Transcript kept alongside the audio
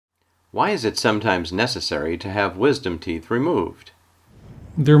Why is it sometimes necessary to have wisdom teeth removed?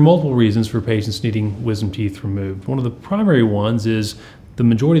 There are multiple reasons for patients needing wisdom teeth removed. One of the primary ones is the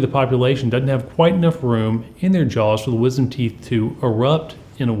majority of the population doesn't have quite enough room in their jaws for the wisdom teeth to erupt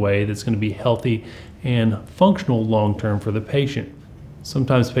in a way that's going to be healthy and functional long-term for the patient.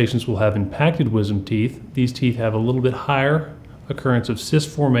 Sometimes patients will have impacted wisdom teeth. These teeth have a little bit higher occurrence of cyst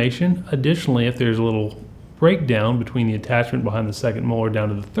formation. Additionally, if there's a little breakdown between the attachment behind the second molar down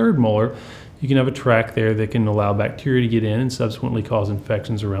to the third molar, you can have a tract there that can allow bacteria to get in and subsequently cause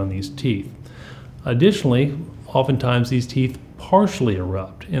infections around these teeth. Additionally, oftentimes these teeth partially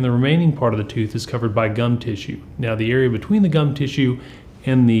erupt and the remaining part of the tooth is covered by gum tissue. Now, the area between the gum tissue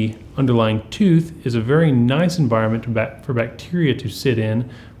and the underlying tooth is a very nice environment for bacteria to sit in,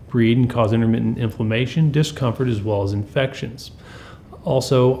 breed, and cause intermittent inflammation, discomfort, as well as infections.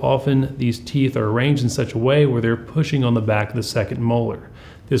 Also, often these teeth are arranged in such a way where they're pushing on the back of the second molar.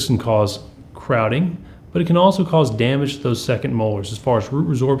 This can cause crowding, but it can also cause damage to those second molars as far as root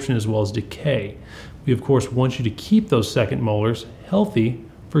resorption as well as decay. We of course want you to keep those second molars healthy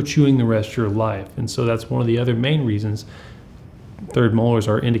for chewing the rest of your life, and so that's one of the other main reasons third molars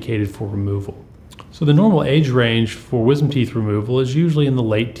are indicated for removal. So the normal age range for wisdom teeth removal is usually in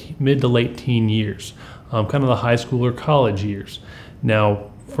the mid to late teen years, kind of the high school or college years. Now,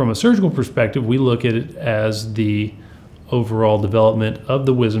 from a surgical perspective, we look at it as the overall development of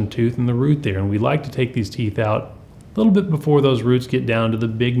the wisdom tooth and the root there, and we like to take these teeth out a little bit before those roots get down to the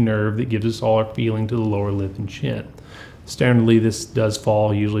big nerve that gives us all our feeling to the lower lip and chin. Standardly, this does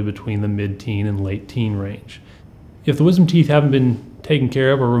fall usually between the mid-teen and late teen range. If the wisdom teeth haven't been taken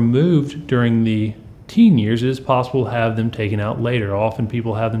care of or removed during the teen years, it is possible to have them taken out later. Often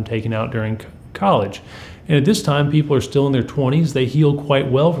people have them taken out during college. And at this time, people are still in their 20s. They heal quite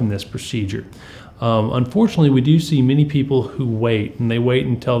well from this procedure. Unfortunately, we do see many people who wait, and they wait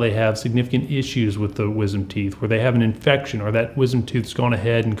until they have significant issues with the wisdom teeth, where they have an infection or that wisdom tooth's gone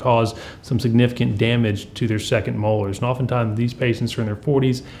ahead and caused some significant damage to their second molars. And oftentimes these patients are in their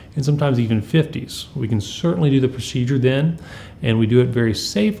 40s and sometimes even 50s. We can certainly do the procedure then, and we do it very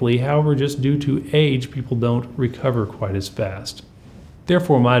safely. However, just due to age, people don't recover quite as fast.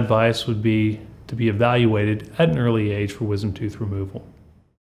 Therefore, my advice would be to be evaluated at an early age for wisdom tooth removal.